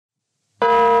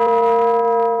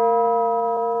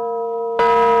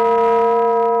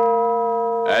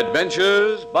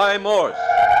Adventures by Morse.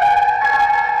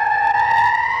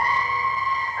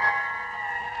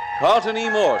 Carlton E.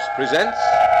 Morse presents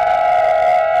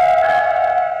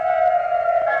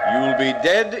You'll Be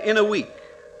Dead in a Week,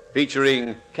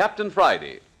 featuring Captain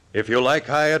Friday. If you like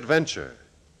high adventure,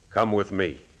 come with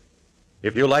me.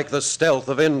 If you like the stealth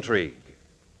of intrigue,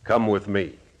 come with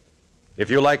me. If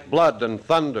you like blood and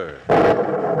thunder,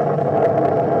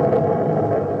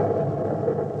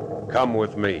 come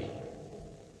with me.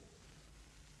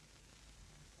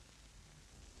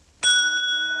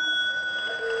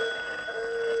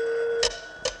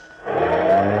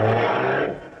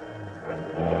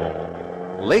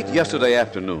 Late yesterday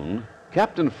afternoon,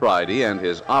 Captain Friday and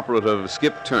his operative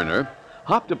Skip Turner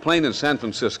hopped a plane in San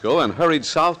Francisco and hurried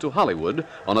south to Hollywood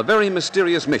on a very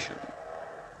mysterious mission.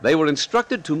 They were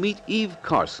instructed to meet Eve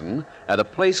Carson at a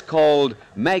place called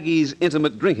Maggie's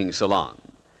Intimate Drinking Salon.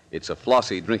 It's a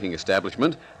flossy drinking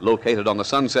establishment located on the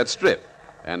Sunset Strip,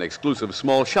 an exclusive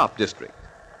small shop district.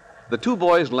 The two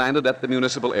boys landed at the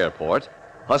municipal airport,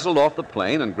 hustled off the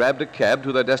plane, and grabbed a cab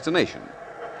to their destination.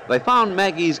 They found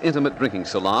Maggie's Intimate Drinking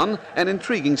Salon an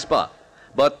intriguing spot,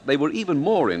 but they were even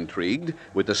more intrigued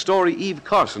with the story Eve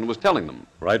Carson was telling them.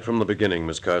 Right from the beginning,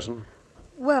 Miss Carson.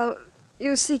 Well,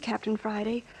 you see, Captain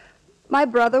Friday, my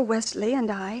brother Wesley and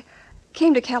I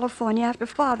came to California after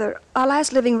Father, our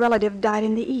last living relative, died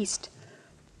in the East.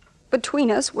 Between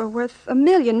us, we're worth $1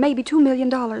 million, maybe $2 million.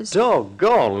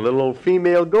 Doggone, a little old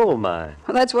female gold mine.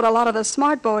 Well, that's what a lot of the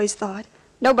smart boys thought.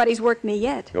 Nobody's worked me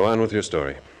yet. Go on with your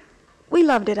story. We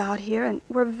loved it out here, and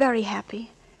we're very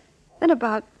happy. Then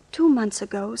about 2 months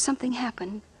ago, something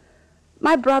happened.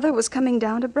 My brother was coming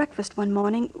down to breakfast one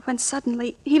morning when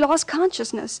suddenly he lost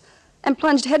consciousness and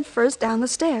plunged headfirst down the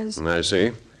stairs. I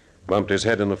see. Bumped his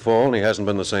head in the fall, and he hasn't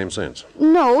been the same since.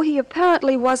 No, he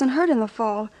apparently wasn't hurt in the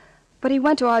fall, but he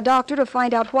went to our doctor to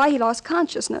find out why he lost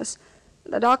consciousness.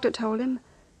 The doctor told him,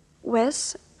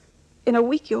 Wes, in a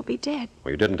week you'll be dead.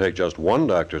 Well, you didn't take just one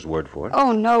doctor's word for it.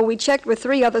 Oh, no, we checked with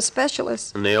 3 other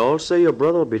specialists. And they all say your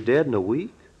brother will be dead in a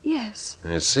week? Yes.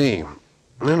 I see.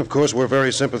 And, of course, we're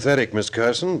very sympathetic, Miss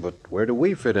Carson, but where do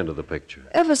we fit into the picture?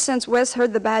 Ever since Wes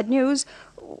heard the bad news,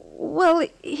 well,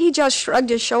 he just shrugged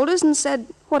his shoulders and said,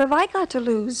 what have I got to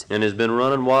lose? And has been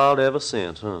running wild ever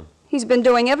since, huh? He's been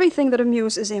doing everything that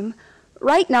amuses him.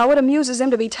 Right now, it amuses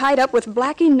him to be tied up with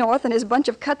Blackie North and his bunch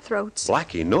of cutthroats.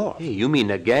 Blackie North? Hey, you mean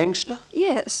the gangster?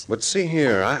 Yes. But see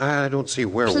here, I don't see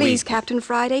where Please, Captain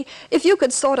Friday, if you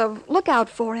could sort of look out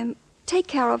for him, take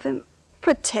care of him,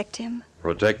 protect him.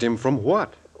 Protect him from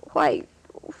what? Why,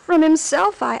 from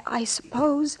himself, I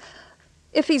suppose.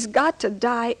 If he's got to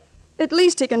die, at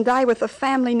least he can die with a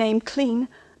family name clean,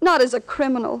 not as a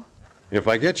criminal. If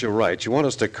I get you right, you want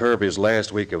us to curb his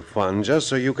last week of fun just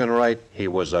so you can write, he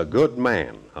was a good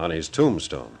man, on his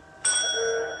tombstone.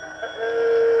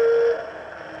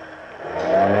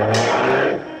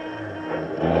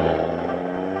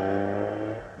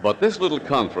 But this little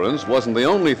conference wasn't the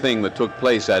only thing that took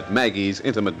place at Maggie's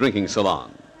Intimate Drinking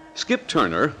Salon. Skip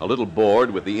Turner, a little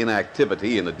bored with the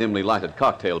inactivity in the dimly lighted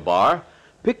cocktail bar,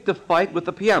 picked a fight with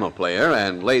the piano player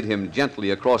and laid him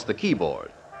gently across the keyboard.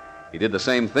 He did the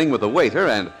same thing with the waiter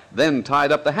and then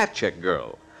tied up the hat check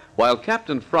girl, while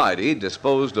Captain Friday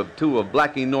disposed of 2 of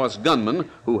Blackie North's gunmen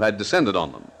who had descended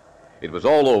on them. It was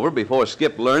all over before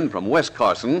Skip learned from Wes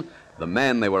Carson, the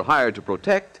man they were hired to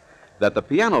protect, that the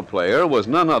piano player was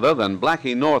none other than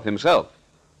Blackie North himself.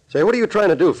 Say, what are you trying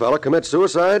to do, fella? Commit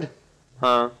suicide?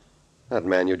 Huh? That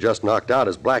man you just knocked out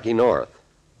is Blackie North.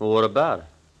 Well, what about it?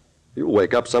 You'll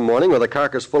wake up some morning with a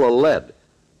carcass full of lead.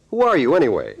 Who are you,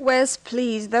 anyway? Wes,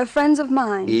 please, they're friends of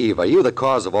mine. Eve, are you the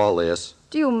cause of all this?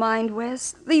 Do you mind,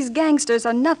 Wes? These gangsters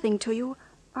are nothing to you,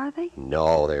 are they?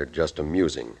 No, they're just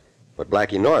amusing. But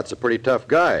Blackie North's a pretty tough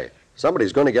guy.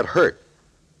 Somebody's going to get hurt.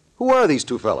 Who are these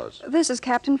 2 fellows? This is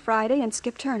Captain Friday and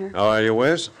Skip Turner. How are you,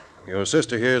 Wes? Your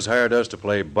sister here's hired us to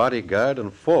play bodyguard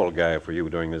and fall guy for you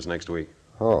during this next week.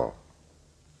 Oh.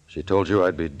 She told you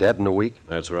I'd be dead in a week?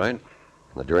 That's right.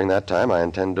 And during that time, I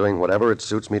intend doing whatever it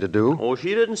suits me to do? Oh,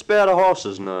 she didn't spare the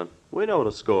horses none. We know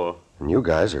the score. And you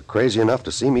guys are crazy enough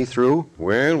to see me through?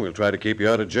 Well, we'll try to keep you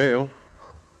out of jail.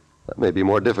 That may be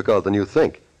more difficult than you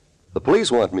think. The police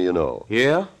want me, you know.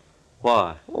 Yeah?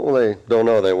 Why? Oh, they don't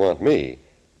know they want me.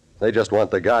 They just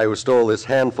want the guy who stole this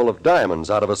handful of diamonds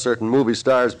out of a certain movie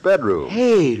star's bedroom.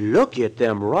 Hey, look at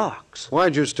them rocks.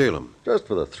 Why'd you steal them? Just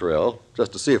for the thrill,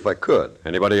 just to see if I could.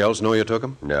 Anybody else know you took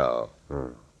them? No.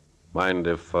 Mind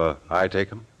if I take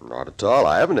them? Not at all.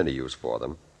 I haven't any use for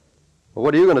them. Well,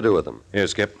 what are you going to do with them? Here,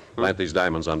 Skip. Plant these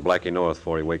diamonds on Blackie North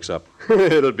before he wakes up.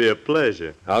 It'll be a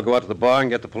pleasure. I'll go out to the bar and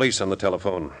get the police on the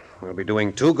telephone. we'll be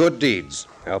doing two good deeds.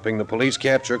 Helping the police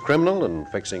capture a criminal and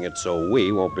fixing it so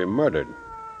we won't be murdered.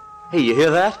 Hey, you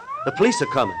hear that? The police are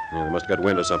coming. Yeah, they must have got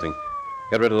wind of something.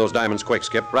 Get rid of those diamonds quick,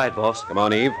 Skip. Right, boss. Come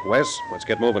on, Eve. Wes, let's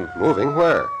get moving. Moving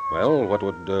where? Well, what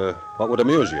would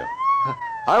amuse you?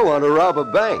 I want to rob a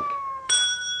bank.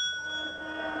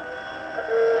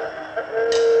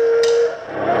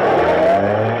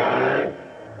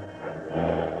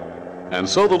 And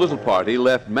so the little party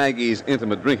left Maggie's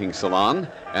intimate drinking salon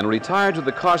and retired to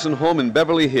the Carson home in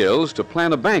Beverly Hills to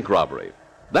plan a bank robbery.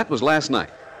 That was last night.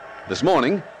 This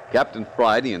morning, Captain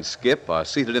Friday and Skip are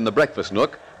seated in the breakfast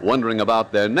nook, wondering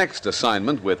about their next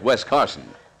assignment with Wes Carson.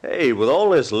 Hey, with all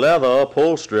this leather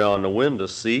upholstery on the window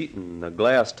seat and a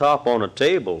glass top on the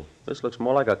table, this looks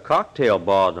more like a cocktail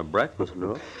bar than a breakfast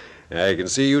nook. I can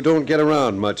see you don't get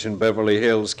around much in Beverly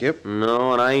Hills, Skip.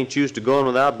 No, and I ain't used to going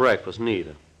without breakfast,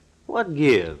 neither. What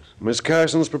gives? Miss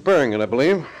Carson's preparing it, I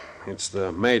believe. It's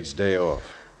the maid's day off.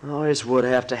 Oh, this would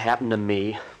have to happen to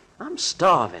me. I'm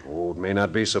starving. Oh, it may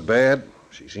not be so bad.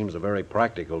 She seems a very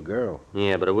practical girl.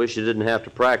 Yeah, but I wish you didn't have to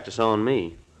practice on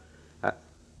me.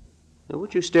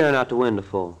 What you staring out the window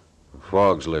for? The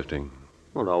fog's lifting.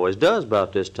 Well, it always does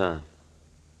about this time.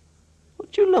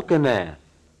 What you looking at?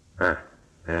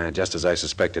 Just as I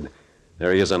suspected.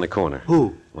 There he is on the corner.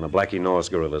 Who? One of Blackie North's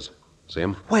gorillas. See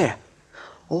him? Where?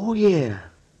 Oh, yeah.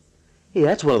 Hey,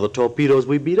 that's one of the torpedoes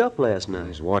we beat up last night.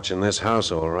 He's watching this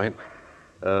house, all right.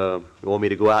 You want me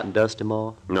to go out and dust him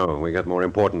off? No, we got more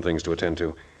important things to attend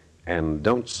to. And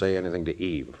don't say anything to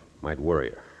Eve. Might worry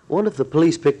her. Wonder if the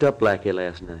police picked up Blackie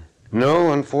last night.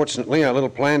 No, unfortunately, our little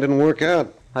plan didn't work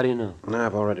out. How do you know?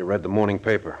 I've already read the morning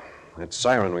paper. That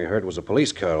siren we heard was a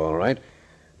police car, all right.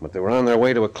 But they were on their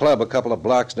way to a club a couple of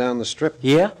blocks down the strip.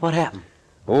 Yeah? What happened?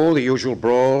 Oh, the usual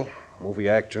brawl. Movie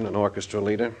actor and an orchestra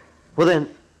leader. Well, then,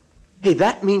 hey,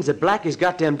 that means that Blackie's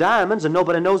got them diamonds and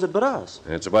nobody knows it but us.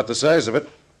 It's about the size of it.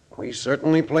 We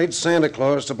certainly played Santa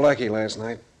Claus to Blackie last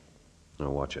night. Now,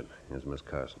 watch it. Here's Miss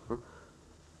Carson.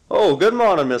 Oh, good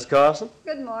morning, Miss Carson.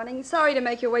 Good morning. Sorry to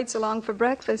make you wait so long for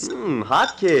breakfast.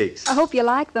 Hot cakes. I hope you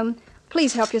like them.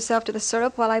 Please help yourself to the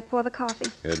syrup while I pour the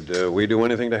coffee. Could we do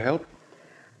anything to help?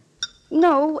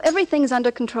 No, everything's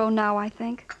under control now, I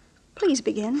think. Please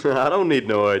begin. I don't need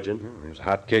no urging. These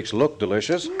hotcakes look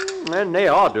delicious. And they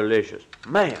are delicious.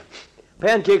 Man,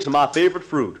 pancakes are my favorite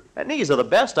fruit. And these are the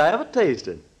best I ever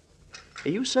tasted.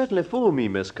 Hey, you certainly fooled me,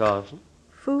 Miss Carson.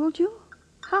 Fooled you?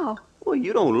 How? Well,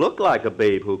 you don't look like a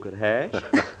babe who could hash.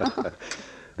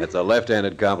 That's a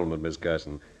left-handed compliment, Miss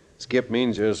Carson. Skip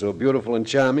means you're so beautiful and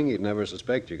charming, you'd never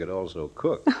suspect you could also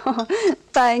cook. Oh,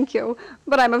 thank you.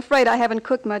 But I'm afraid I haven't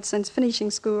cooked much since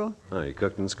finishing school. Oh, you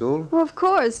cooked in school? Well, of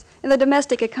course. In the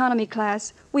domestic economy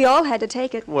class. We all had to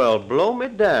take it. Well, blow me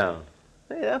down.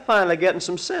 Hey, they're finally getting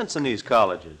some sense in these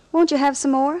colleges. Won't you have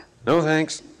some more? No,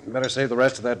 thanks. Better save the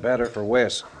rest of that batter for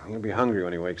Wes. He'll be hungry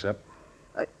when he wakes up.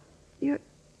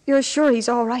 You're sure he's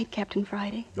all right, Captain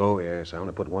Friday? Oh, yes. I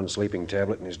only put one sleeping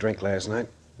tablet in his drink last night.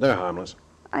 They're harmless.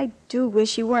 I do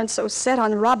wish you weren't so set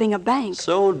on robbing a bank.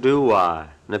 So do I.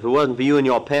 And if it wasn't for you and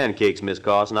your pancakes, Miss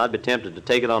Carson, I'd be tempted to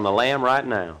take it on the lamb right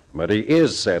now. But he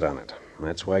is set on it.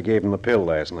 That's why I gave him the pill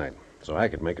last night, so I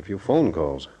could make a few phone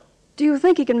calls. Do you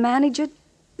think he can manage it?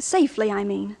 Safely, I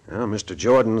mean. Well, Mr.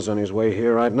 Jordan's on his way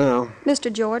here right now.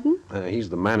 Mr. Jordan? He's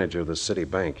the manager of the city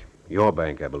bank. Your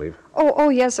bank, I believe. Oh,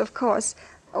 yes, of course.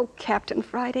 Oh, Captain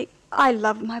Friday, I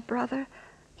love my brother.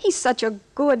 He's such a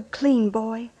good, clean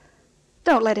boy.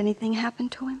 Don't let anything happen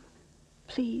to him.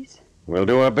 Please. We'll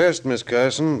do our best, Miss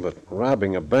Carson, but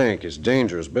robbing a bank is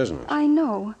dangerous business. I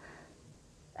know.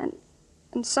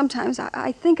 And sometimes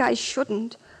I think I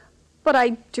shouldn't. But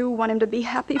I do want him to be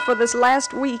happy for this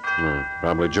last week.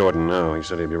 Probably Jordan now. He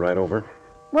said he'd be right over.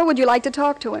 Where would you like to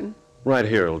talk to him? Right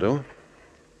here'll do.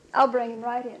 I'll bring him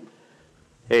right in.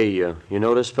 Hey, you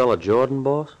know this fella Jordan,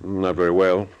 boss? Not very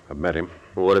well. I've met him.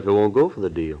 Well, what if he won't go for the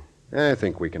deal? I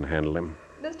think we can handle him.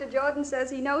 Mr. Jordan says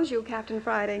he knows you, Captain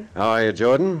Friday. How are you,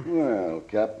 Jordan? Well,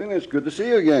 Captain, it's good to see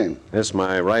you again. This is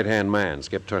my right-hand man,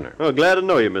 Skip Turner. Oh, glad to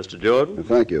know you, Mr. Jordan.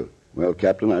 Thank you. Well,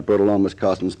 Captain, I brought along Miss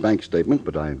Carson's bank statement,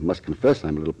 but I must confess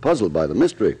I'm a little puzzled by the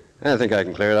mystery. I think I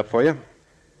can clear it up for you.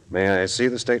 May I see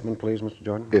the statement, please, Mr.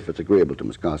 Jordan? If it's agreeable to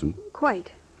Miss Carson.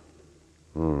 Quite.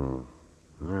 Well,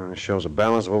 it shows a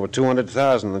balance of over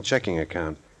 $200,000 in the checking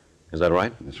account. Is that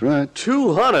right? That's right.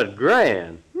 200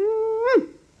 grand.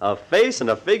 A face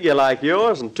and a figure like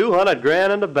yours and 200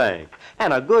 grand in the bank.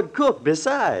 And a good cook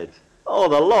besides. Oh,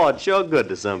 the Lord sure good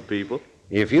to some people.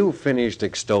 If you've finished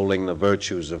extolling the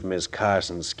virtues of Miss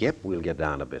Carson, Skip, we'll get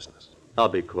down to business. I'll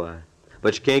be quiet.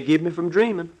 But you can't keep me from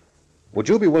dreaming. Would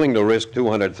you be willing to risk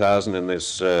 $200,000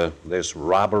 in this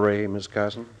robbery, Miss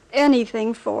Carson?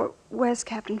 anything for Wes,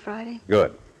 Captain Friday.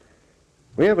 Good.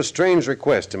 We have a strange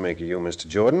request to make of you, Mr.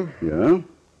 Jordan. Yeah?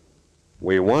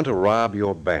 We want to rob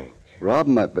your bank. Rob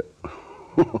my...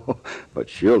 But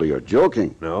surely you're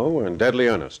joking. No, we're in deadly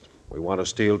earnest. We want to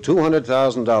steal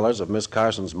 $200,000 of Miss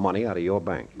Carson's money out of your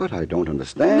bank. But I don't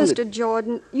understand. Mr.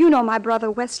 Jordan, you know my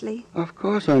brother Wesley. Of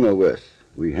course I know Wes.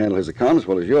 We handle his account as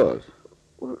well as yours.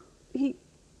 Well,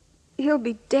 he'll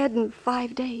be dead in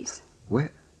 5 days.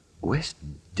 Wes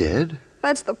dead?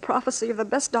 That's the prophecy of the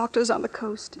best doctors on the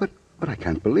coast. But I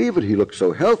can't believe it. He looked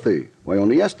so healthy. Why,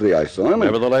 only yesterday I saw him.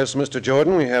 Nevertheless, Mr.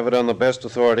 Jordan, we have it on the best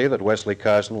authority that Wesley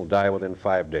Carson will die within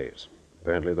 5 days.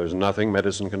 Apparently, there's nothing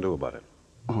medicine can do about it.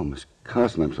 Oh, Miss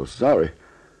Carson, I'm so sorry.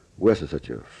 Wes is such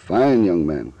a fine young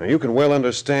man. Now, you can well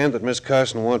understand that Miss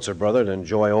Carson wants her brother to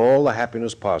enjoy all the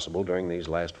happiness possible during these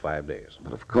last 5 days.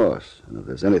 But of course, and if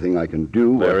there's anything I can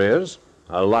do... There is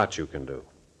a lot you can do.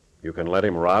 You can let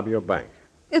him rob your bank.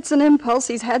 It's an impulse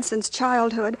he's had since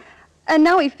childhood, and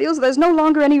now he feels there's no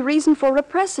longer any reason for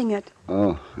repressing it.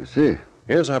 Oh, I see.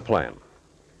 Here's our plan.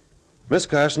 Miss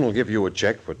Carson will give you a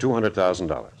check for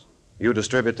 $200,000. You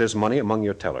distribute this money among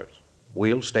your tellers.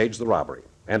 We'll stage the robbery,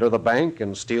 enter the bank,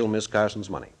 and steal Miss Carson's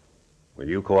money. Will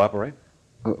you cooperate?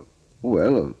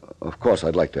 Well, of course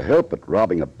I'd like to help, but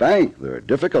robbing a bank, there are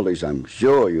difficulties I'm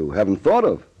sure you haven't thought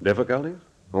of. Difficulties?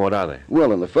 What are they?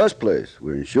 Well, in the first place,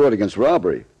 we're insured against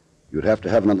robbery. You'd have to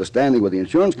have an understanding with the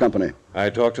insurance company. I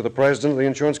talked to the president of the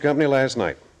insurance company last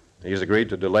night. He's agreed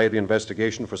to delay the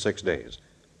investigation for 6 days,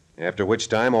 after which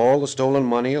time all the stolen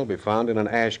money will be found in an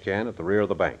ash can at the rear of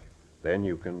the bank. Then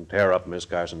you can tear up Miss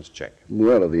Carson's check.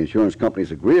 Well, if the insurance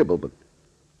company's agreeable, but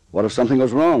what if something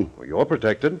goes wrong? Well, you're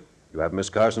protected. You have Miss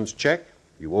Carson's check.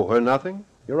 You owe her nothing.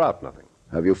 You're out nothing.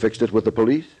 Have you fixed it with the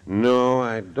police? No,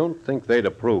 I don't think they'd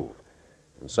approve.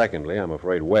 And secondly, I'm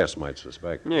afraid Wes might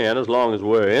suspect. Yeah, and as long as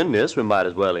we're in this, we might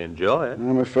as well enjoy it.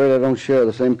 I'm afraid I don't share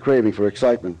the same craving for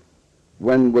excitement.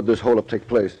 When would this holdup take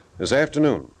place? This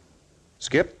afternoon.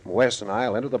 Skip, Wes, and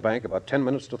I'll enter the bank about 10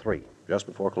 minutes to 3, just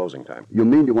before closing time. You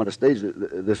mean you want to stage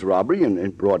this robbery in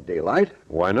broad daylight?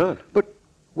 Why not? But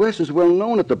Wes is well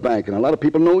known at the bank, and a lot of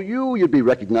people know you. You'd be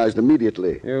recognized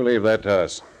immediately. You leave that to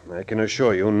us. I can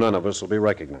assure you none of us will be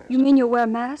recognized. You mean you'll wear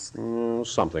masks?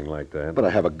 Something like that. But I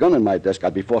have a gun in my desk.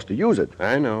 I'd be forced to use it.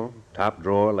 I know. Top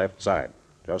drawer, left side.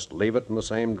 Just leave it in the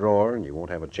same drawer, and you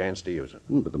won't have a chance to use it.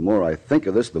 But the more I think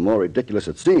of this, the more ridiculous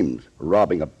it seems.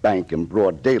 Robbing a bank in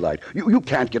broad daylight. You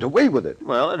can't get away with it.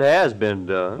 Well, it has been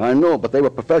done. I know, but they were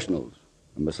professionals.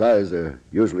 And besides, they're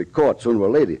usually caught sooner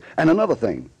or later. And another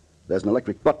thing, there's an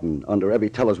electric button under every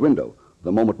teller's window.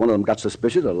 The moment one of them got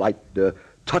suspicious, a light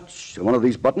touch one of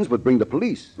these buttons would bring the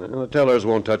police. Well, the tellers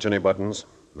won't touch any buttons.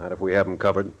 Not if we have them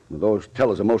covered. Those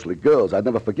tellers are mostly girls. I'd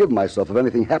never forgive myself if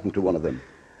anything happened to one of them.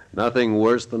 Nothing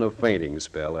worse than a fainting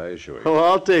spell, I assure you. Oh,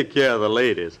 I'll take care of the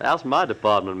ladies. That's my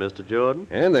department, Mr. Jordan.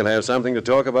 And they'll have something to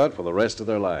talk about for the rest of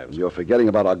their lives. You're forgetting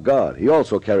about our guard. He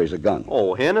also carries a gun.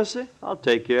 Oh, Hennessy? I'll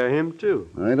take care of him, too.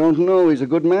 I don't know. He's a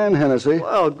good man, Hennessy.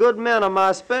 Well, good men are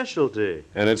my specialty.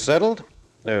 And it's settled?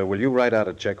 Will you write out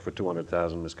a check for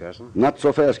 $200,000, Miss Carson? Not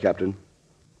so fast, Captain.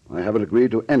 I haven't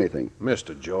agreed to anything.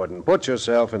 Mr. Jordan, put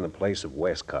yourself in the place of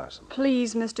Wes Carson.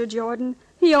 Please, Mr. Jordan.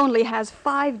 He only has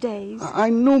 5 days. I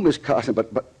know, Miss Carson,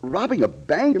 but robbing a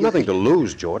bank... You've nothing to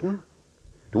lose, Jordan.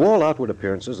 To all outward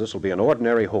appearances, this will be an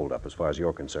ordinary holdup as far as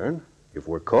you're concerned. If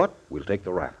we're caught, we'll take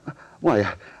the rap.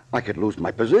 Why, I could lose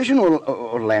my position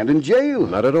or land in jail.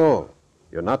 Not at all.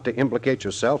 You're not to implicate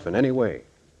yourself in any way.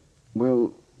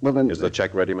 Well, then... Is the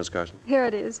check ready, Miss Carson? Here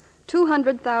it is.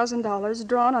 $200,000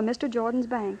 drawn on Mr. Jordan's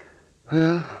bank.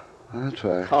 Well, I'll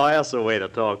try. Oh, that's the way to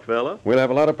talk, fella. We'll have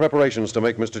a lot of preparations to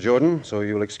make, Mr. Jordan, so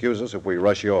you'll excuse us if we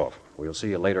rush you off. We'll see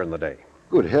you later in the day.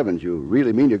 Good heavens, you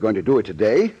really mean you're going to do it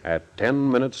today? At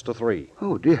 10 minutes to 3.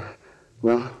 Oh, dear.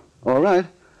 Well, all right.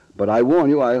 But I warn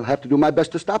you, I'll have to do my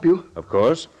best to stop you. Of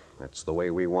course. That's the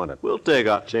way we want it. We'll take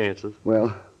our chances.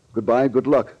 Well, goodbye, good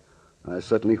luck. I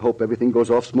certainly hope everything goes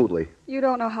off smoothly. You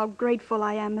don't know how grateful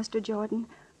I am, Mr. Jordan.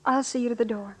 I'll see you to the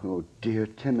door. Oh, dear,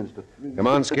 10 minutes to 3. Come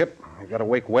on, Skip. We've got to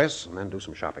wake Wes and then do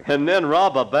some shopping. And then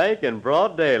rob a bank in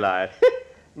broad daylight.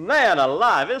 Man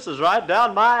alive, this is right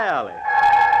down my alley.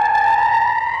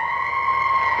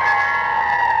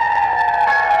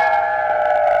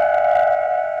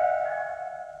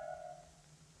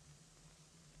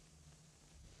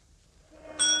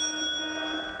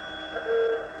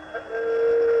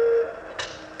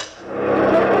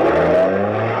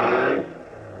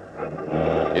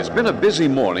 It's been a busy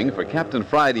morning for Captain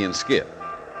Friday and Skip.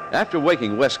 After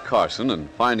waking Wes Carson and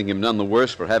finding him none the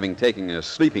worse for having taken a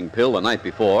sleeping pill the night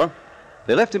before,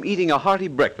 they left him eating a hearty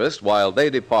breakfast while they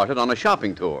departed on a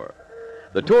shopping tour.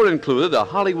 The tour included a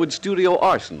Hollywood studio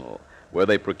arsenal, where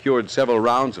they procured several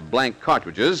rounds of blank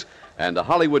cartridges, and a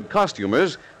Hollywood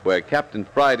costumers, where Captain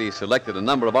Friday selected a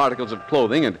number of articles of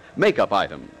clothing and makeup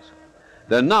items.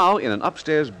 They're now in an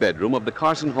upstairs bedroom of the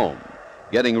Carson home,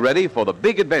 getting ready for the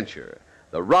big adventure,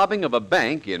 the robbing of a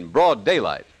bank in broad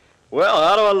daylight. Well,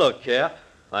 how do I look, Cap?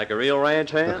 Like a real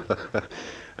ranch hand?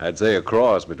 I'd say a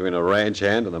cross between a ranch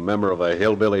hand and a member of a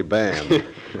hillbilly band.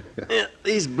 Yeah,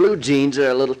 these blue jeans are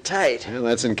a little tight. Yeah,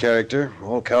 that's in character.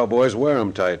 All cowboys wear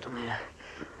 'em tight. Yeah.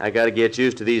 I got to get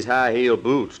used to these high-heel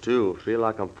boots, too. Feel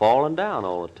like I'm falling down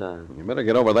all the time. You better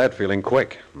get over that feeling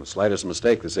quick. The slightest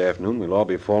mistake this afternoon, we'll all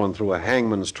be falling through a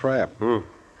hangman's trap.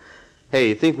 Hey,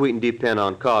 you think we can depend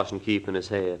on Carson keeping his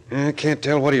head? I can't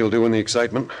tell what he'll do in the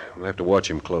excitement. We'll have to watch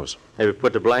him close. Have you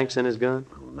put the blanks in his gun?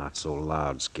 Oh, not so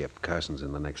loud, Skip. Carson's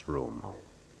in the next room.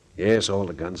 Yes, all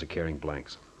the guns are carrying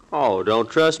blanks. Oh, don't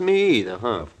trust me either,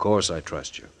 huh? Of course I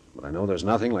trust you. But I know there's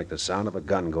nothing like the sound of a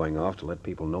gun going off to let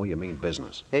people know you mean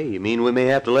business. Hey, you mean we may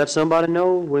have to let somebody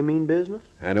know we mean business?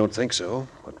 I don't think so,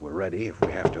 but we're ready if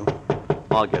we have to.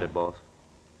 I'll get it, boss.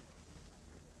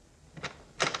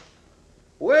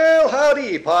 Well,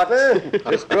 howdy, partner.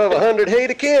 Just drove 100 hay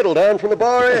to Candle down from the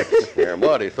Bar X. You're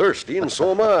mighty thirsty, and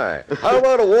so am I. How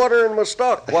about a water in my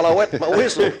stock while I wet my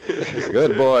whistle?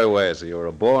 Good boy, Wes. You're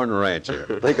a born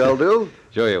rancher. Think I'll do?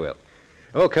 Sure you will.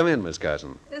 Oh, come in, Miss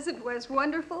Carson. Isn't Wes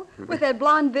wonderful? With that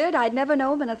blonde beard, I'd never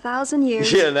know him in 1,000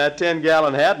 years. Yeah, and that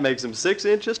 10-gallon hat makes him 6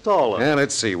 inches taller. Yeah,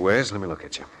 let's see, Wes. Let me look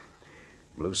at you.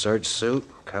 Blue serge suit,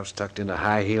 cuffs tucked into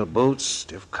high-heeled boots,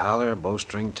 stiff collar,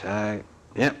 bowstring tie.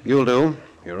 Yep, you'll do.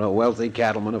 You're a wealthy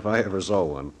cattleman if I ever saw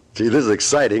one. Gee, this is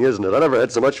exciting, isn't it? I never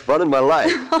had so much fun in my life.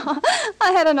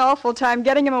 I had an awful time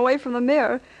getting him away from the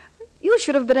mirror. You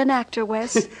should have been an actor,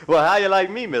 Wes. Well, how you like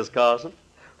me, Miss Carson?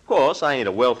 Of course, I ain't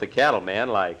a wealthy cattleman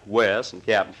like Wes and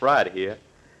Captain Friday here.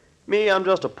 Me, I'm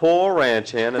just a poor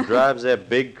ranch hand that drives that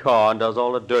big car and does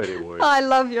all the dirty work. I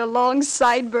love your long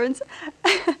sideburns.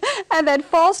 And that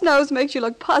false nose makes you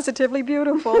look positively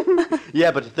beautiful.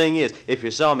 Yeah, but the thing is, if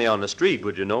you saw me on the street,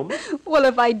 would you know me? Well,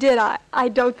 if I did, I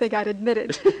don't think I'd admit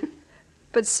it.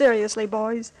 But seriously,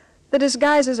 boys, the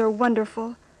disguises are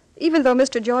wonderful. Even though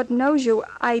Mr. Jordan knows you,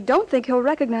 I don't think he'll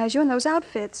recognize you in those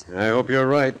outfits. I hope you're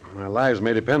right. Our lives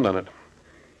may depend on it.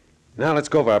 Now, let's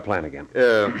go over our plan again.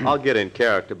 I'll get in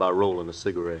character by rolling a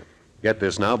cigarette. Get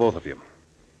this now, both of you.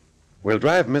 We'll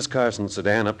drive Miss Carson's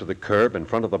sedan up to the curb in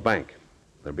front of the bank.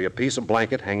 There'll be a piece of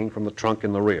blanket hanging from the trunk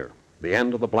in the rear. The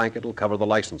end of the blanket will cover the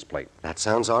license plate. That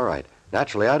sounds all right.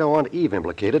 Naturally, I don't want Eve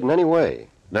implicated in any way.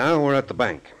 Now we're at the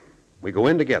bank. We go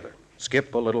in together.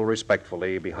 Skip a little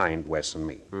respectfully behind Wes and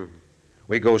me. Mm-hmm.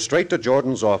 We go straight to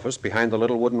Jordan's office behind the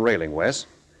little wooden railing, Wes.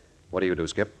 What do you do,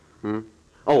 Skip?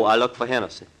 Oh, I look for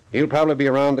Hennessy. He'll probably be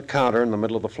around the counter in the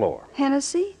middle of the floor.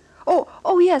 Hennessy?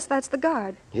 Oh, yes, that's the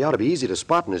guard. He ought to be easy to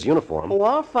spot in his uniform. Oh,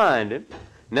 I'll find him.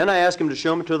 And then I ask him to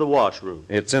show me to the washroom.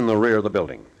 It's in the rear of the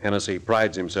building. Hennessy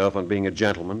prides himself on being a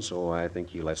gentleman, so I think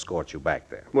he'll escort you back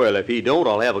there. Well, if he don't,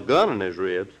 I'll have a gun in his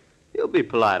ribs. He'll be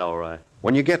polite, all right.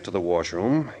 When you get to the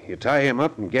washroom, you tie him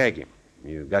up and gag him.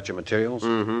 You got your materials?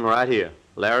 Right here.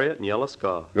 Lariat and yellow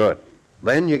scarf. Good.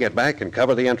 Then you get back and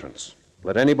cover the entrance.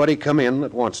 Let anybody come in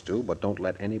that wants to, but don't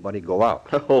let anybody go out.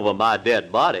 Over my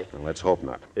dead body. Well, let's hope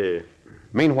not. Yeah.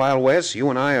 Meanwhile, Wes, you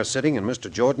and I are sitting in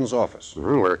Mr. Jordan's office.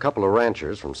 We're a couple of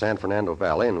ranchers from San Fernando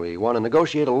Valley, and we want to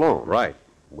negotiate a loan. Right.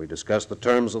 We discuss the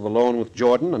terms of the loan with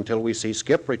Jordan until we see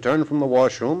Skip return from the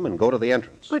washroom and go to the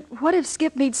entrance. But what if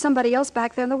Skip meets somebody else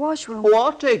back there in the washroom? Oh,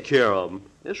 I'll take care of him.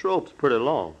 This rope's pretty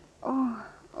long.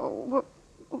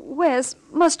 Wes,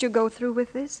 must you go through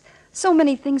with this? So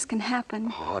many things can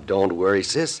happen. Oh, don't worry,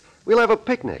 sis. We'll have a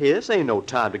picnic. Hey, this ain't no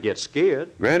time to get scared.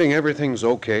 Granting everything's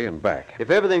okay and back. If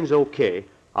everything's okay,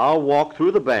 I'll walk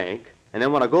through the bank, and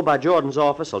then when I go by Jordan's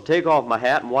office, I'll take off my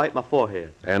hat and wipe my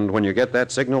forehead. And when you get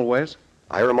that signal, Wes?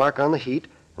 I remark on the heat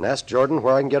and ask Jordan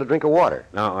where I can get a drink of water.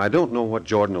 Now, I don't know what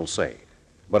Jordan will say,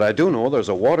 but I do know there's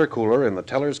a water cooler in the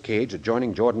teller's cage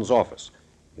adjoining Jordan's office.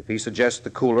 If he suggests the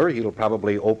cooler, he'll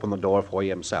probably open the door for you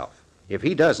himself. If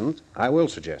he doesn't, I will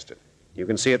suggest it. You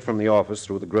can see it from the office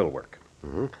through the grill work.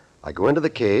 I go into the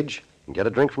cage and get a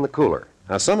drink from the cooler.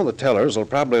 Now, some of the tellers will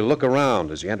probably look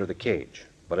around as you enter the cage,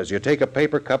 but as you take a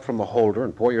paper cup from the holder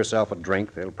and pour yourself a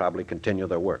drink, they'll probably continue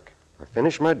their work. I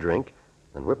finish my drink,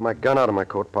 then whip my gun out of my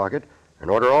coat pocket and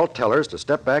order all tellers to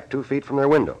step back 2 feet from their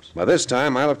windows. By this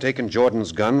time, I'll have taken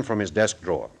Jordan's gun from his desk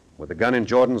drawer. With the gun in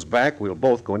Jordan's back, we'll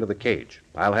both go into the cage.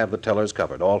 I'll have the tellers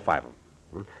covered, all 5 of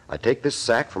them. I take this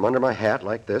sack from under my hat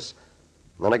like this,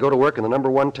 and then I go to work in the number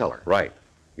 1 teller. Right.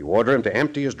 You order him to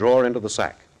empty his drawer into the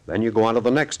sack. Then you go on to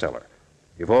the next teller.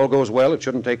 If all goes well, it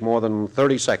shouldn't take more than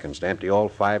 30 seconds to empty all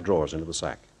 5 drawers into the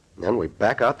sack. Then we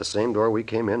back out the same door we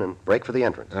came in and break for the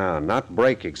entrance. Not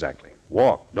break exactly.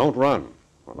 Walk, don't run.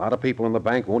 A lot of people in the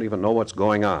bank won't even know what's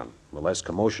going on. The less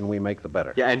commotion we make, the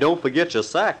better. Yeah, and don't forget your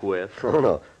sack with. Oh,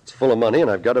 no. It's full of money, and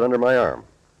I've got it under my arm.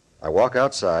 I walk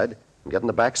outside and get in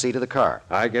the back seat of the car.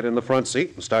 I get in the front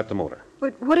seat and start the motor.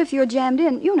 But what if you're jammed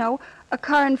in? You know, a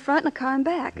car in front and a car in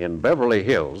back. In Beverly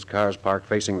Hills, cars park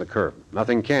facing the curb.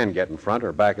 Nothing can get in front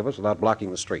or back of us without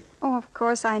blocking the street. Oh, of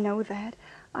course I know that.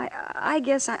 I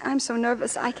guess I'm so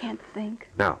nervous I can't think.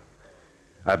 Now,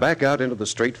 I back out into the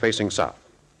street facing south.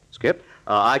 Skip?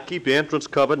 I keep the entrance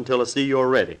covered until I see you're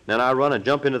ready. Then I run and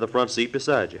jump into the front seat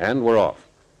beside you. And we're off.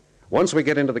 Once we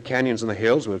get into the canyons and the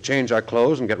hills, we'll change our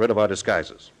clothes and get rid of our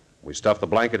disguises. We stuff the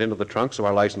blanket into the trunk so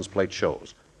our license plate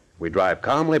shows. We drive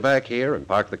calmly back here and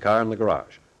park the car in the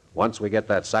garage. Once we get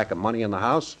that sack of money in the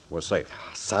house, we're safe.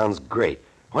 Sounds great.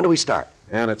 When do we start?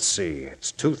 And let's see,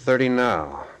 it's 2:30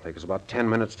 now. Take us about 10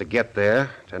 minutes to get there,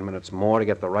 10 minutes more to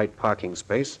get the right parking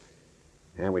space.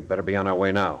 And we'd better be on our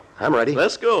way now. I'm ready.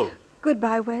 Let's go.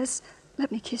 Goodbye, Wes.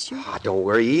 Let me kiss you. Don't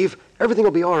worry, Eve. Everything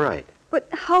will be all right. But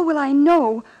how will I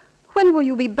know? When will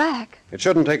you be back? It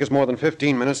shouldn't take us more than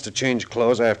 15 minutes to change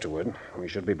clothes afterward. We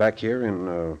should be back here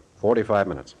in 45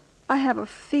 minutes. I have a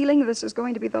feeling this is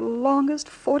going to be the longest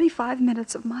 45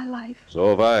 minutes of my life. So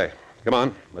have I. Come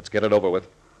on, let's get it over with.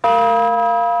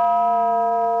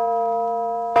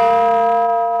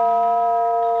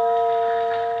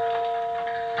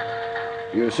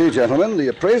 You see, gentlemen, the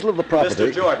appraisal of the property...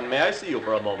 Mr. Jordan, may I see you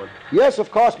for a moment? Yes,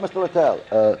 of course, Mr. Littell.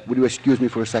 Would you excuse me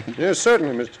for a second? Yes,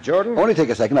 certainly, Mr. Jordan. Only take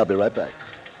a second. I'll be right back.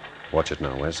 Watch it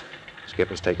now, Wes. Skip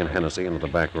has taken Hennessy into the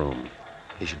back room.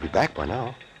 He should be back by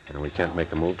now. And we can't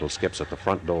make a move till Skip's at the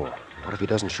front door. What if he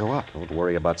doesn't show up? Don't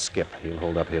worry about Skip. He'll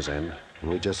hold up his end. Can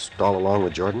we just stall along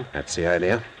with Jordan? That's the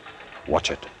idea.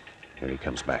 Watch it. Here he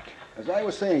comes back. As I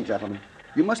was saying, gentlemen,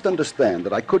 you must understand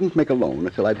that I couldn't make a loan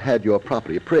until I'd had your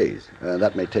property appraised.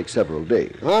 That may take several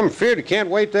days. I'm feared you can't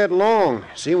wait that long.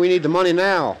 See, we need the money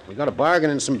now. We got a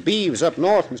bargain in some beeves up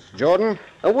north, Mr. Jordan.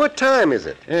 And what time is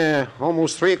it? Yeah,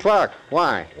 almost 3 o'clock.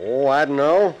 Why? Oh, I don't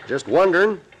know. Just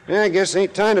wondering. Yeah, I guess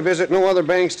ain't time to visit no other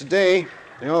banks today.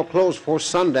 They all close before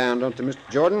sundown, don't they, Mr.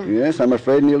 Jordan? Yes, I'm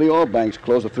afraid nearly all banks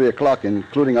close at 3 o'clock,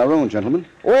 including our own, gentlemen.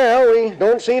 Well, we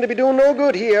don't seem to be doing no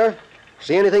good here.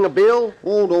 See anything of Bill?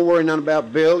 Oh, don't worry none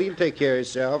about Bill. He'll take care of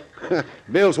himself.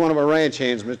 Bill's one of our ranch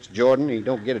hands, Mr. Jordan. He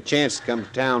don't get a chance to come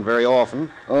to town very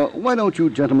often. Why don't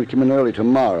you gentlemen come in early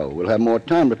tomorrow? We'll have more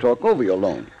time to talk over your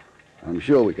loan. I'm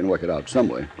sure we can work it out some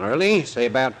way. Early? Say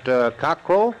about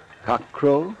cockcrow?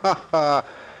 Cockcrow? Ha ha.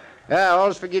 Yeah, I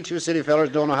always forget you city fellers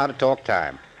don't know how to talk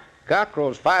time.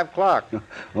 Cockcrow's 5 o'clock.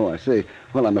 Oh, I see.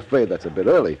 Well, I'm afraid that's a bit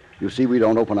early. You see, we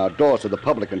don't open our doors to the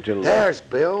public until... There's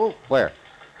Bill. Where?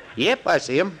 Yep, I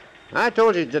see him. I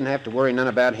told you didn't have to worry none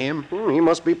about him. He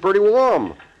must be pretty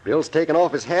warm. Bill's taking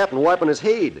off his hat and wiping his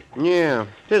head. Yeah,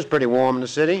 it is pretty warm in the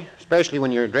city, especially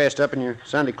when you're dressed up in your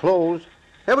Sunday clothes.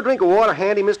 Have a drink of water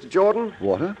handy, Mr. Jordan?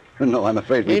 Water? No, I'm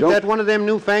afraid we Ain't don't. that one of them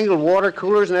newfangled water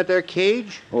coolers in that there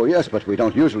cage? Oh, yes, but we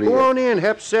don't usually... Go on in,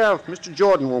 help yourself. Mr.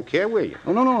 Jordan won't care, will you?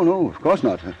 Oh, no, of course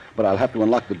not. But I'll have to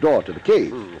unlock the door to the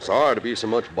cage. Sorry to be so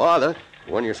much bother.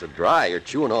 When you're so dry, you're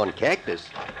chewing on cactus.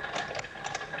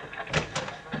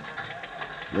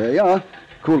 There you are.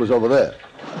 Cooler's over there.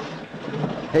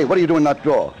 Hey, what are you doing in that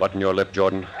door? Button your lip,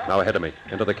 Jordan. Now ahead of me.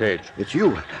 Into the cage. It's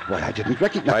you. Why, I didn't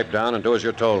recognize... Pipe down and do as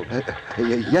you're told.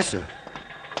 Yes, sir.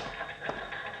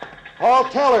 All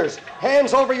tellers,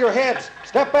 hands over your heads.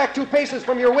 Step back 2 paces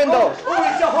from your windows.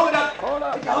 Hold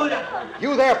up.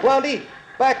 You there, Blondie.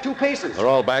 Back 2 paces. They're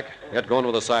all back. Get going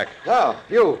with the sack. Now,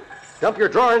 you. Dump your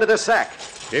drawer into this sack.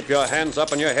 Keep your hands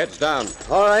up and your heads down.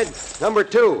 All right. Number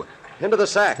 2. Into the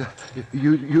sack.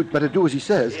 You'd better do as he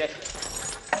says.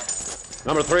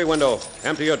 Number 3 window.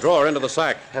 Empty your drawer into the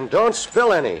sack. And don't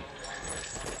spill any.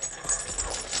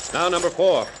 Now number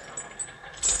 4.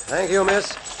 Thank you,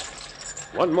 miss.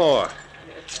 One more.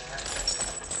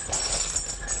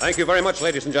 Thank you very much,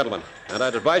 ladies and gentlemen. And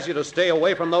I'd advise you to stay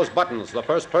away from those buttons. The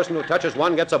first person who touches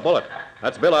one gets a bullet.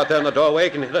 That's Bill out there in the doorway.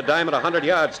 Can hit a dime at 100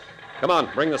 yards. Come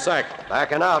on, bring the sack.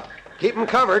 Backing out. Keep 'em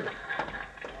covered.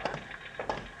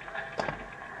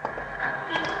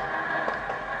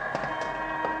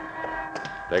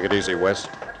 Take it easy, Wes.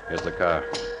 Here's the car.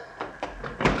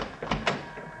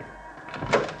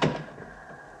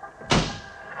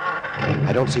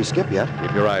 I don't see Skip yet.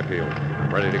 Keep your eye peeled.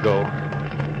 I'm ready to go.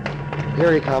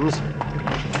 Here he comes.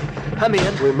 Come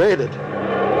in. We made it.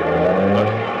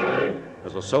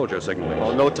 There's a soldier signaling.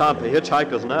 Oh, no time for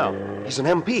hitchhikers now. He's an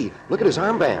MP. Look at his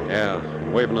armband. Yeah,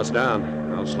 waving us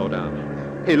down. I'll slow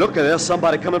down. Hey, look, there's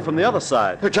somebody coming from the other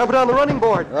side. They're jumping on the running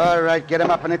board. All right, get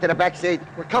him up and into the back seat.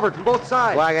 We're covered from both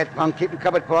sides. Quiet, punk. Keep him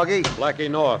covered, Porgy. Blackie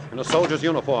North, in a soldier's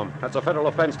uniform. That's a federal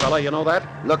offense, fella. You know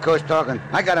that? Look who's talking.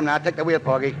 I got him now. Take the wheel,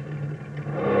 Porgy.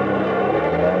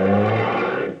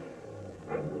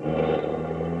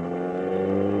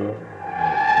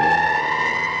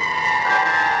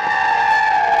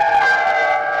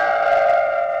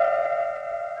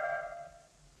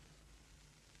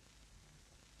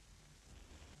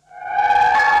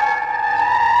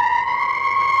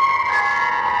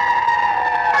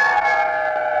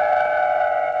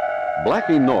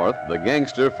 Blackie North, the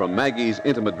gangster from Maggie's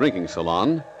intimate drinking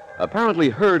salon, apparently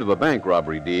heard of the bank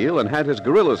robbery deal and had his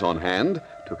guerrillas on hand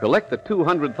to collect the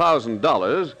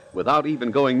 $200,000 without even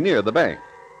going near the bank.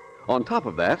 On top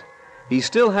of that, he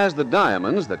still has the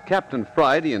diamonds that Captain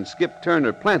Friday and Skip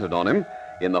Turner planted on him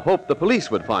in the hope the police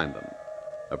would find them.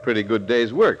 A pretty good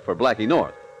day's work for Blackie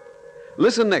North.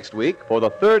 Listen next week for the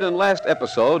third and last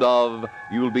episode of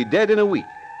You'll Be Dead in a Week.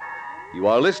 You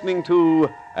are listening to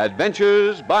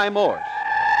Adventures by Morse.